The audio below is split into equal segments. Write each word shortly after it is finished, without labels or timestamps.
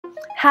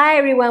Hi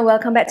everyone,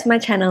 welcome back to my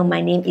channel. My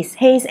name is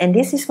Haze and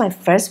this is my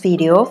first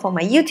video for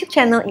my YouTube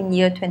channel in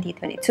year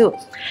 2022.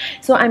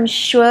 So I'm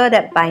sure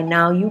that by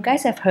now you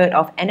guys have heard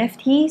of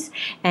NFTs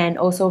and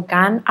also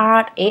GAN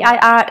art, AI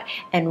art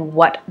and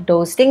what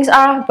those things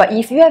are. But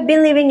if you have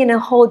been living in a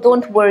hole,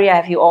 don't worry, I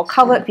have you all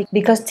covered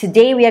because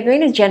today we are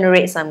going to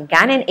generate some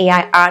GAN and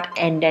AI art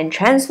and then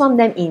transform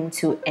them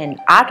into an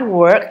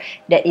artwork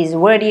that is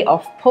worthy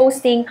of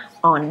posting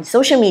on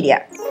social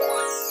media.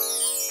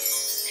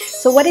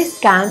 So what is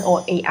GAN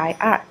or AI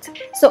art?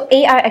 So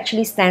AI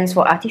actually stands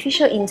for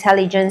Artificial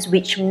Intelligence,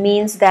 which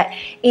means that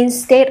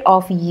instead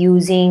of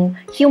using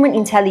human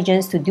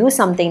intelligence to do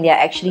something, they are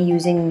actually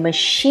using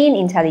machine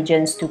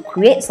intelligence to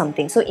create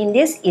something. So in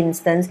this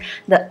instance,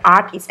 the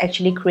art is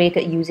actually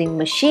created using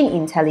machine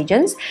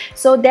intelligence.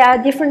 So there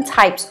are different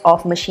types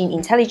of machine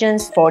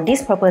intelligence for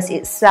this purpose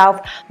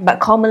itself, but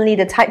commonly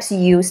the types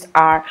used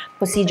are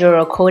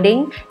procedural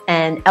coding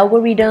and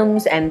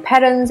algorithms and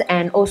patterns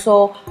and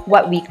also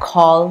what we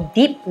call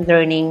deep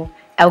learning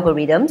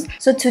algorithms.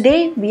 So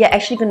today we are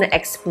actually going to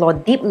explore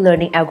deep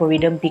learning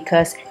algorithm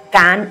because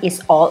GAN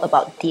is all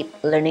about deep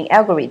learning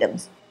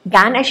algorithms.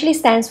 GAN actually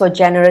stands for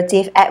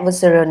Generative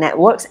Adversarial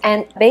Networks,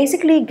 and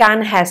basically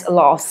GAN has a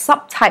lot of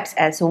subtypes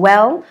as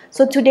well.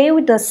 So today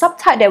the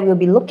subtype that we'll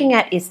be looking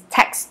at is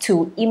text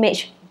to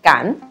image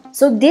GAN.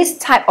 So this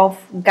type of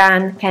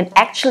GAN can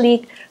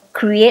actually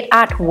create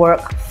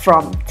artwork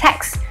from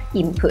text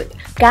input.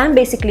 GAN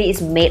basically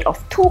is made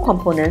of two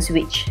components,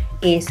 which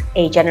is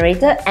a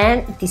generator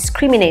and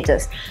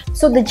discriminators.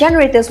 So the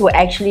generators will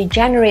actually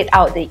generate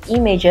out the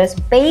images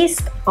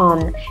based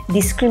on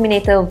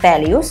discriminator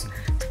values.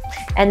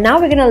 And now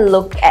we're gonna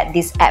look at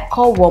this app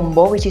called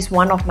Wombo, which is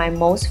one of my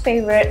most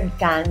favorite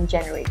GAN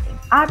generating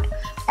art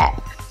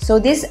app. So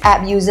this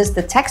app uses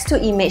the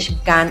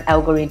text-to-image GAN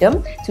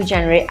algorithm to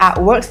generate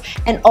artworks,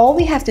 and all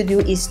we have to do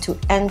is to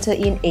enter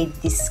in a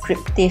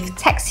descriptive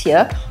text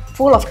here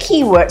full of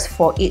keywords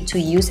for it to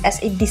use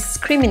as a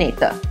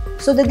discriminator.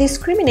 So the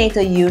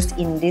discriminator used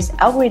in this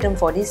algorithm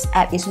for this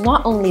app is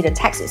not only the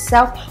text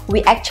itself,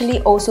 we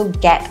actually also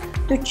get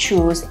to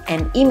choose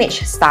an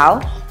image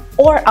style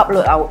or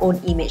upload our own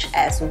image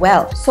as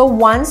well. So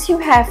once you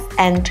have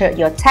entered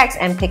your text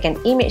and pick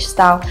an image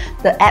style,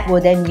 the app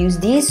will then use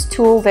these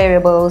two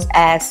variables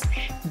as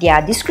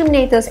their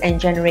discriminators and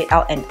generate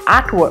out an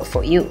artwork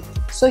for you.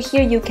 So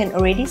here you can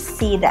already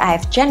see that I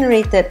have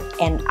generated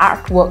an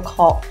artwork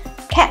called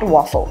Cat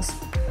Waffles.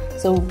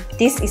 So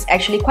this is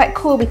actually quite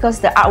cool because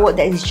the artwork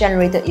that is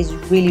generated is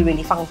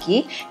really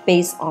funky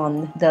based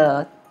on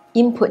the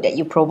input that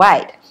you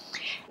provide.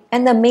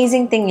 And the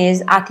amazing thing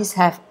is, artists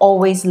have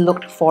always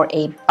looked for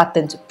a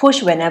button to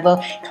push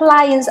whenever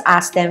clients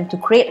ask them to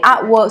create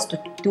artworks,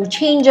 to do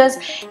changes,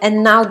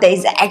 and now there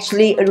is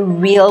actually a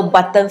real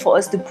button for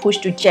us to push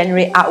to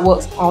generate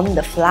artworks on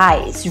the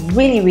fly. It's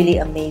really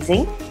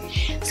amazing.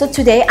 So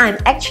today I'm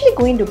actually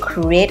going to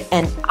create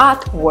an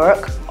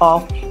artwork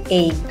of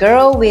a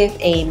girl with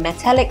a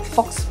metallic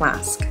fox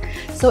mask.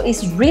 So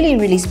it's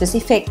really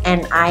specific,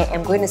 and I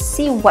am going to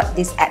see what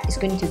this app is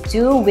going to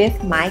do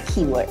with my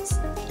keywords.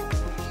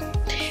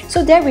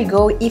 So there we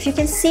go. If you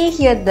can see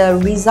here, the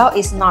result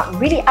is not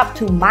really up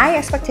to my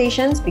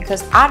expectations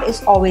because art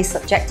is always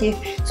subjective.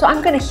 So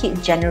I'm going to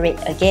hit generate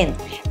again.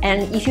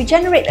 And if you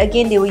generate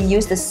again, they will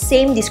use the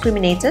same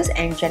discriminators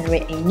and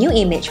generate a new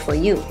image for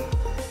you.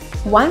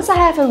 Once I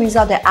have a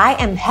result that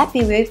I am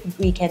happy with,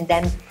 we can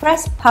then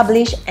press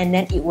publish and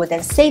then it will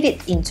then save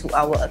it into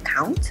our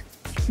account.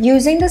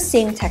 Using the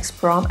same text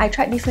prompt, I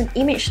tried different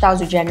image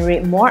styles to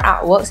generate more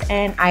artworks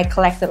and I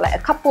collected like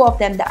a couple of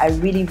them that I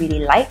really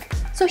like.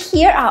 So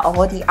here are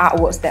all the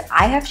artworks that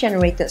I have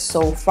generated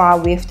so far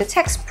with the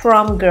text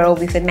prompt girl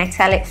with a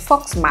metallic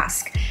fox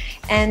mask.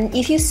 And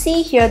if you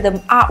see here, the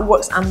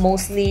artworks are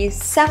mostly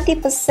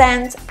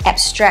 70%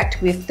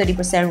 abstract with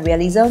 30%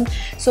 realism.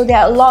 So there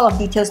are a lot of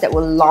details that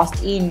were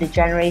lost in the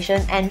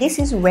generation, and this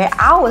is where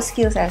our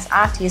skills as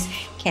artists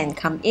can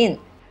come in.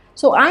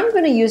 So I'm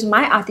going to use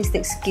my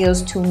artistic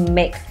skills to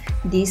make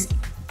this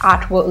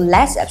artwork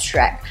less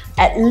abstract,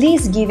 at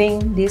least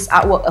giving this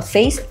artwork a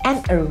face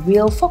and a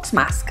real fox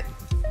mask.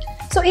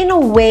 So in a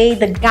way,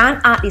 the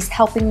GAN art is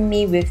helping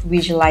me with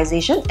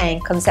visualization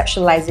and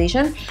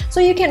conceptualization. So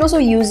you can also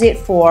use it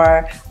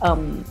for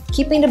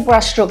keeping the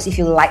brush strokes if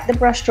you like the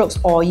brush strokes,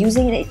 or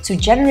using it to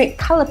generate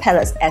color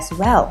palettes as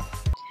well.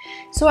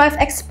 So I've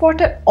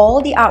exported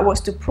all the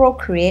artworks to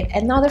Procreate,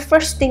 and now the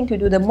first thing to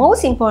do, the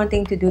most important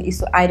thing to do, is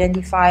to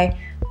identify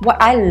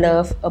what I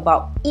love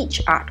about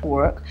each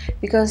artwork,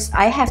 because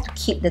I have to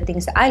keep the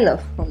things that I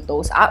love from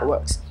those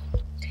artworks.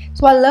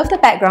 So I love the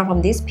background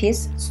from this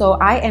piece, so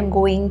I am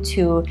going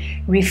to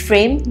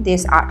reframe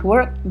this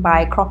artwork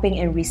by cropping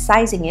and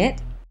resizing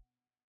it.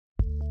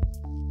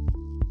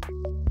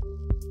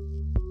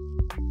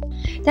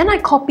 Then I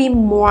copy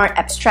more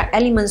abstract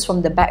elements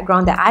from the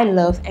background that I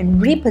love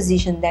and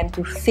reposition them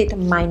to fit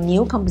my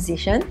new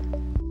composition.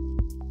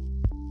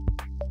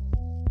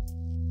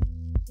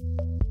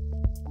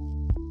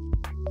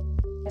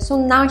 So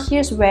now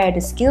here's where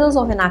the skills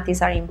of an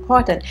artist are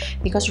important,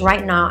 because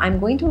right now I'm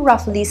going to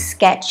roughly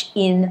sketch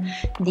in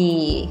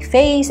the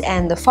face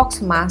and the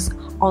fox mask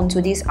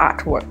onto this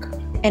artwork.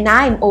 And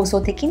I'm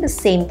also taking the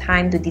same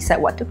time to decide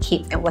what to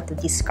keep and what to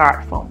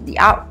discard from the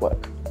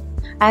artwork.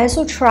 I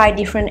also tried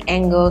different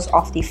angles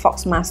of the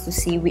fox mask to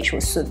see which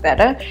would suit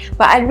better,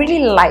 but I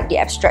really like the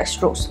abstract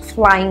strokes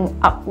flying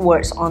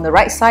upwards on the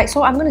right side,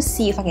 so I'm going to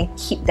see if I can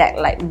keep that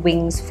like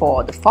wings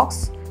for the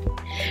fox.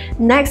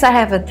 Next, I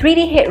have a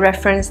 3D head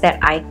reference that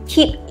I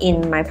keep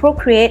in my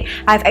Procreate.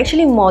 I've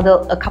actually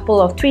modeled a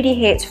couple of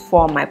 3D heads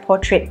for my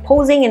portrait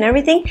posing and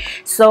everything,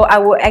 so I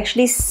will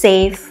actually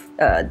save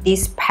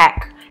this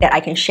pack that I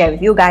can share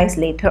with you guys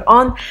later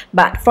on.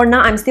 But for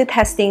now, I'm still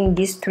testing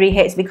these 3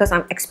 heads because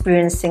I'm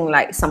experiencing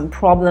like some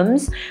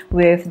problems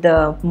with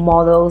the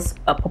model's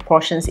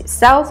proportions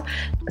itself.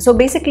 So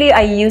basically,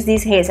 I use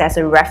these heads as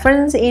a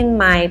reference in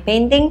my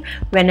painting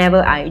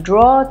whenever I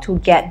draw to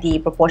get the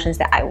proportions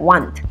that I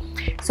want.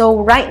 So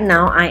right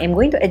now, I am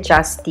going to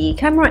adjust the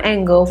camera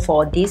angle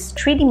for this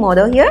 3D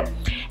model here.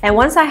 And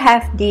once I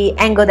have the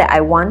angle that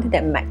I want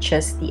that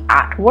matches the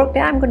artwork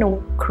that I'm going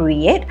to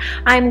create,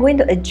 I'm going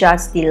to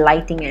adjust the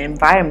lighting and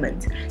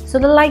environment. So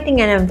the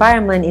lighting and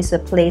environment is a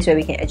place where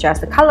we can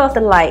adjust the color of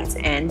the lights,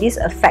 and this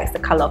affects the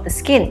color of the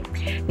skin.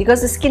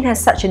 Because the skin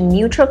has such a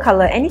neutral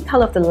color, any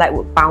color of the light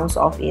would bounce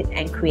off it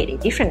and create a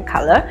different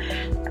color.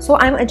 So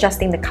I'm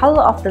adjusting the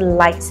color of the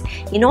lights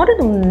in order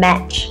to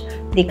match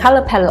the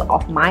color palette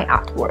of my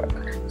artwork.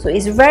 So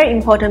it's very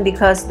important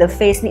because the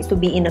face needs to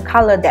be in a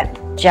color that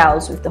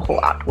gels with the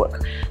whole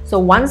artwork. So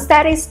once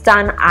that is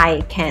done,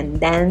 I can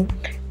then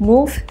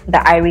move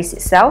the iris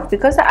itself.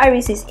 Because the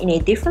iris is in a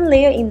different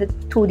layer in the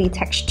 2D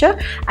texture,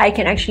 I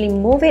can actually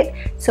move it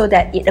so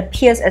that it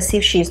appears as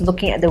if she's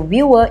looking at the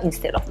viewer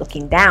instead of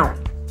looking down.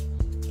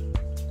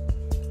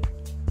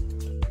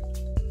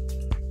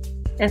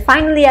 And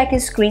finally, I can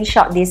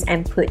screenshot this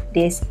and put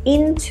this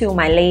into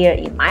my layer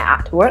in my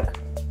artwork.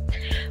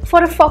 For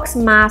the fox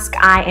mask,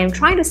 I am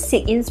trying to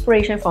seek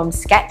inspiration from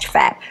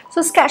Sketchfab.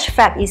 So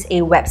Sketchfab is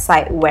a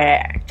website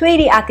where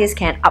 3D artists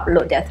can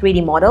upload their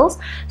 3D models.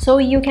 So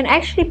you can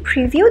actually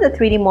preview the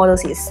 3D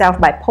models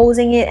itself by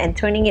posing it and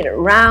turning it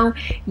around.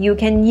 You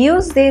can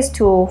use this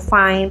to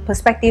find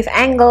perspective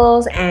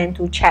angles and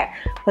to check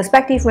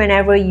perspective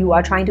whenever you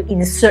are trying to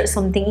insert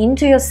something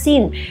into your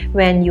scene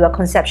when you are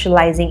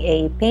conceptualizing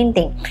a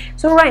painting.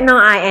 So right now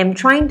I am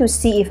trying to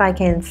see if I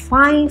can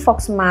find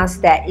fox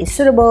mask that is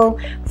suitable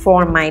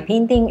for my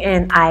painting,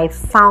 and I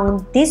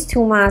found these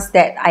 2 masks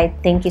that I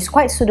think is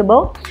quite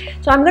suitable.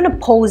 So I'm going to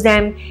pose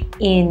them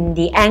in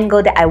the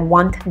angle that I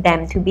want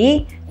them to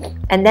be,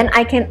 and then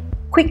I can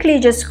quickly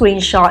just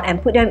screenshot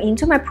and put them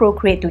into my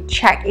Procreate to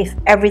check if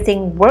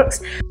everything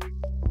works.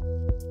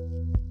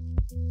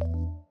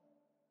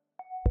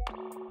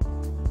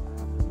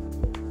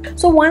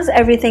 So once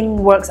everything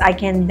works, I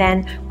can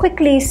then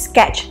quickly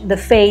sketch the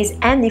face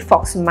and the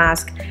fox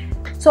mask.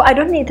 So I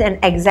don't need an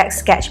exact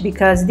sketch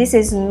because this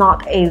is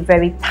not a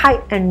very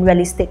tight and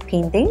realistic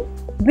painting.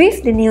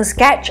 With the new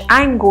sketch,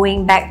 I'm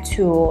going back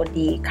to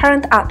the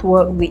current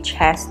artwork which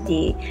has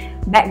the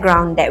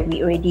background that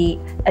we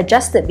already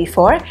adjusted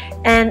before,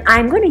 and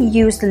I'm going to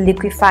use the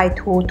liquify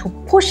tool to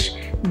push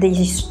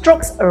the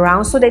strokes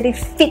around so that they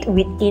fit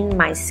within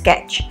my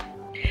sketch.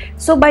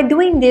 So by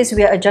doing this,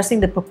 we are adjusting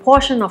the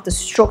proportion of the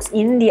strokes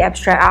in the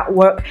abstract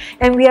artwork,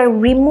 and we are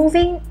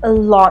removing a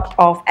lot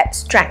of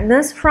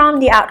abstractness from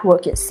the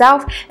artwork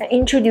itself and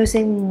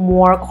introducing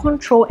more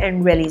control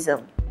and realism.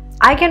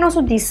 I can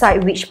also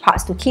decide which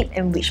parts to keep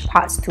and which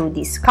parts to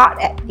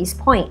discard at this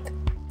point.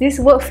 This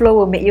workflow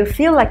will make you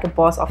feel like a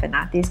boss of an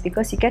artist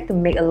because you get to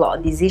make a lot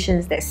of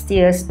decisions that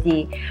steers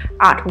the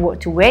artwork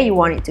to where you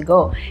want it to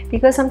go.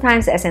 Because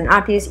sometimes as an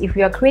artist, if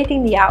we are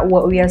creating the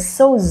artwork, we are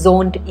so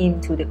zoned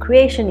into the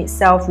creation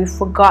itself, we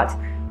forgot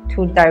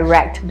to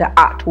direct the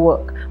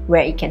artwork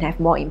where it can have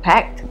more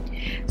impact.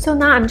 So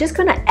now I'm just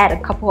going to add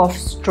a couple of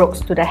strokes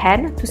to the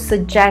hand to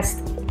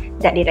suggest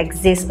that it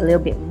exists a little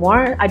bit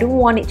more. I don't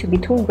want it to be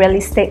too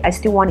realistic. I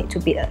still want it to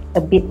be a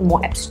bit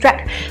more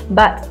abstract,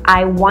 but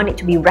I want it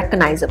to be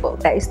recognizable.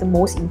 That is the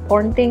most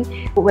important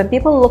thing. But when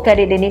people look at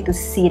it, they need to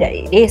see that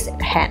it is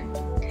a hand.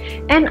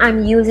 And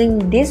I'm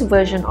using this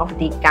version of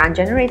the GAN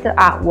generator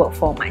artwork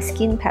for my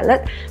skin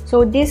palette.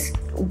 So this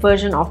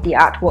version of the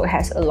artwork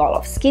has a lot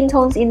of skin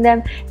tones in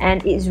them,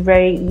 and it's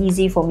very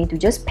easy for me to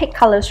just pick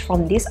colors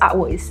from this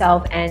artwork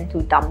itself and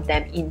to dump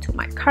them into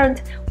my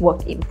current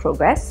work in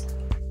progress.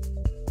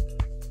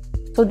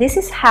 So this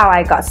is how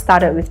I got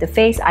started with the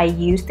face. I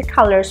used the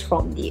colors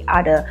from the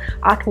other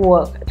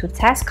artwork to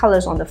test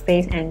colors on the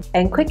face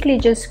and quickly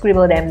just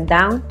scribble them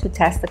down to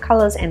test the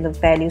colors and the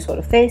values for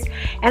the face.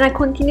 And I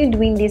continue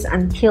doing this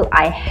until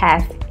I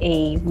have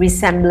a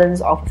resemblance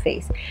of a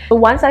face. So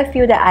once I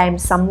feel that I am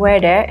somewhere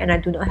there and I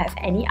do not have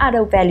any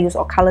other values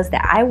or colors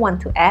that I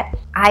want to add,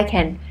 I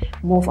can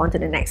move on to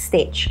the next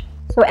stage.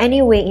 So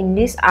anyway, in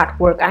this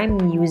artwork,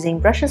 I'm using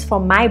brushes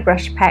from my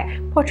brush pack,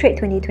 Procreate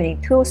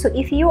 2022. So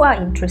if you are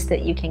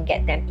interested, you can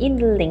get them in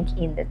the link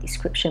in the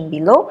description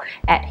below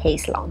at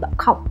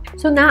hazelong.com.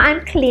 So now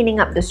I'm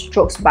cleaning up the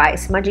strokes by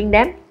smudging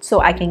them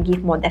so I can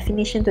give more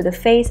definition to the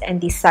face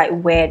and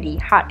decide where the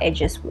hard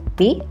edges would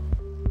be.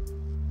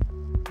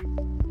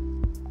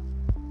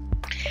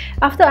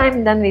 After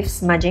I'm done with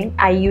smudging,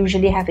 I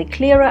usually have a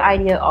clearer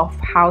idea of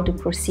how to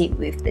proceed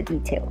with the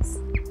details.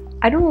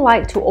 I don't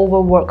like to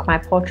overwork my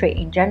portrait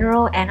in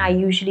general, and I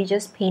usually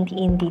just paint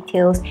in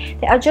details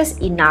that are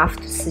just enough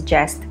to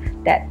suggest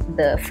that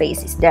the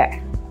face is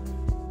there.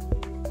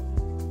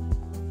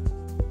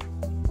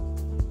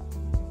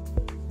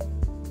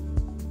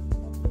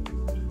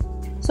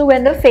 So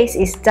when the face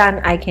is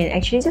done, I can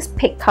actually just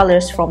pick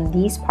colors from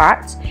these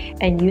parts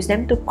and use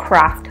them to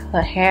craft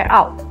her hair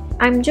out.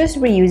 I'm just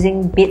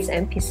reusing bits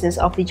and pieces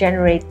of the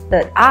generated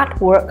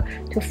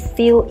artwork to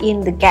fill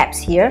in the gaps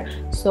here,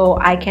 so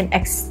I can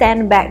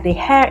extend back the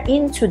hair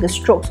into the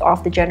strokes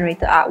of the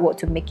generated artwork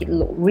to make it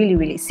look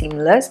really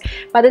seamless.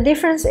 But the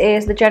difference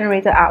is the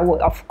generated artwork,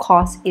 of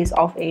course, is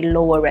of a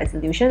lower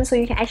resolution, so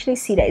you can actually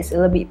see that it's a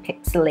little bit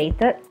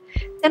pixelated.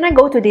 Then I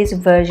go to this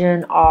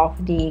version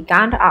of the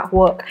Gantt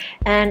artwork,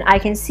 and I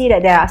can see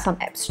that there are some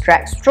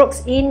abstract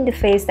strokes in the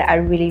face that I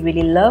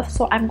really love.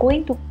 So I'm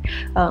going to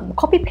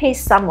copy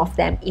paste some of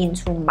them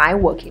into my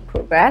work in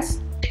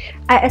progress.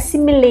 I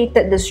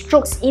assimilated the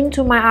strokes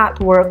into my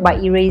artwork by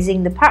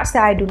erasing the parts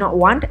that I do not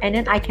want, and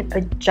then I can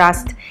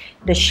adjust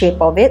the shape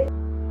of it.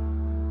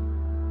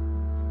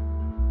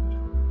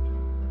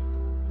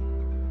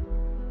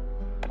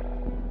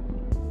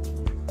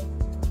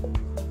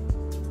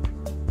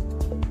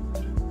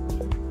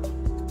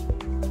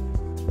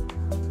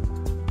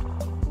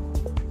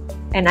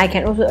 And I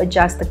can also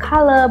adjust the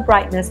color,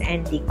 brightness,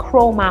 and the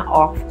chroma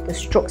of the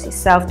strokes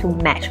itself to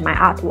match my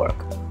artwork.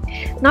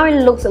 Now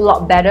it looks a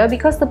lot better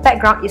because the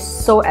background is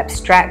so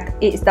abstract.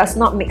 It does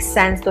not make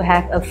sense to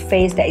have a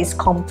face that is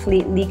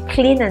completely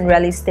clean and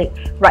realistic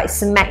right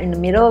smack in the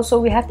middle, so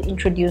we have to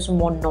introduce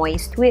more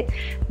noise to it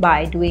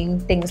by doing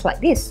things like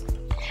this.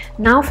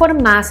 Now for the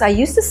mask, I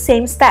use the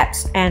same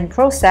steps and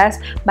process,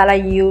 but I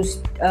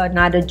used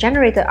another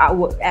generated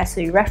artwork as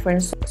a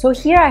reference. So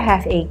here I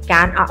have a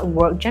Gantt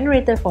artwork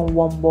generated from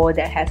Wombo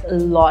that has a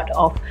lot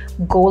of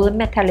golden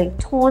metallic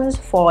tones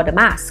for the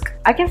mask.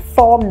 I can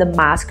form the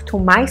mask to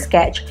my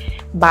sketch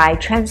by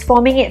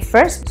transforming it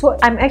first. So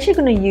I'm actually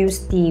going to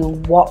use the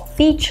warp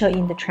feature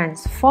in the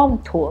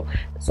transform tool.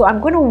 So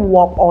I'm going to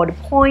warp all the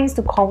points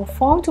to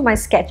conform to my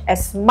sketch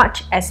as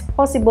much as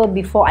possible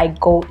before I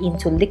go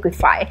into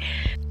liquify.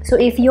 So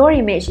if your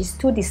image is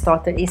too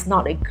distorted, it's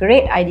not a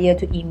great idea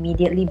to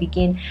immediately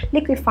begin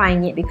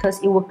liquefying it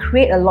because it will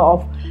create a lot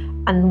of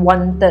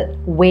unwanted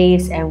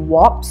waves and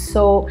warps.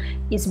 So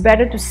it's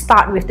better to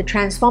start with the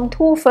transform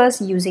tool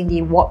first using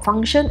the warp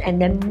function and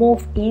then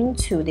move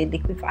into the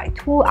liquify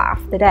tool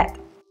after that.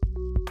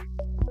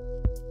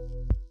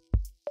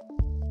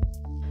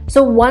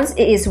 So once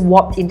it is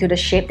warped into the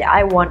shape that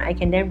I want, I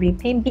can then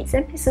repaint bits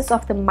and pieces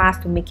of the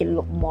mask to make it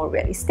look more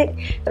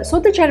realistic. So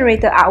the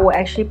generated art will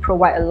actually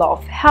provide a lot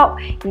of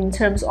help in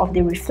terms of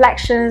the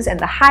reflections and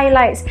the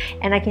highlights,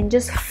 and I can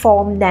just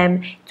form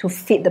them to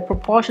fit the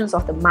proportions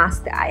of the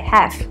mask that I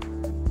have.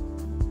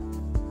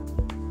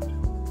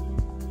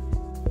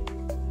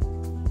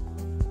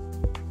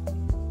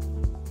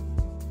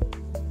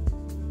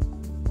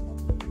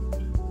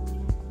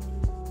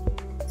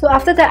 So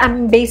after that,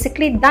 I'm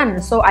basically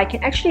done. So I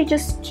can actually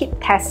just keep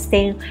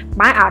testing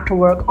my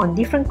artwork on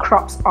different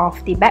crops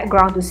of the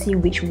background to see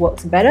which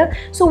works better.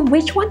 So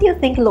which one do you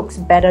think looks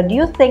better? Do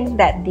you think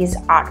that this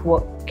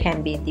artwork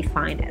can be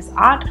defined as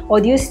art? Or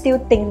do you still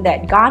think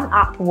that Gantt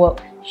artwork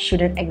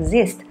shouldn't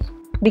exist?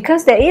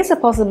 Because there is a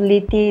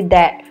possibility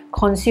that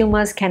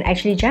consumers can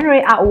actually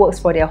generate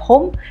artworks for their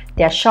home,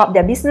 their shop,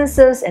 their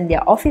businesses, and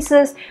their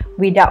offices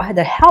without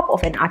the help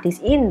of an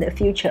artist in the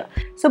future.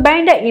 So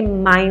bearing that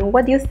in mind,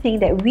 what do you think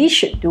that we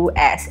should do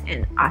as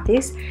an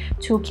artist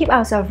to keep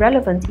ourselves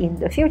relevant in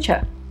the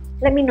future?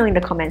 Let me know in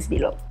the comments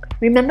below.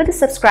 Remember to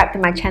subscribe to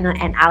my channel,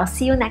 and I'll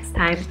see you next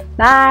time.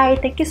 Bye!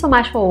 Thank you so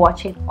much for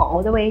watching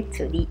all the way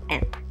to the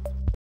end.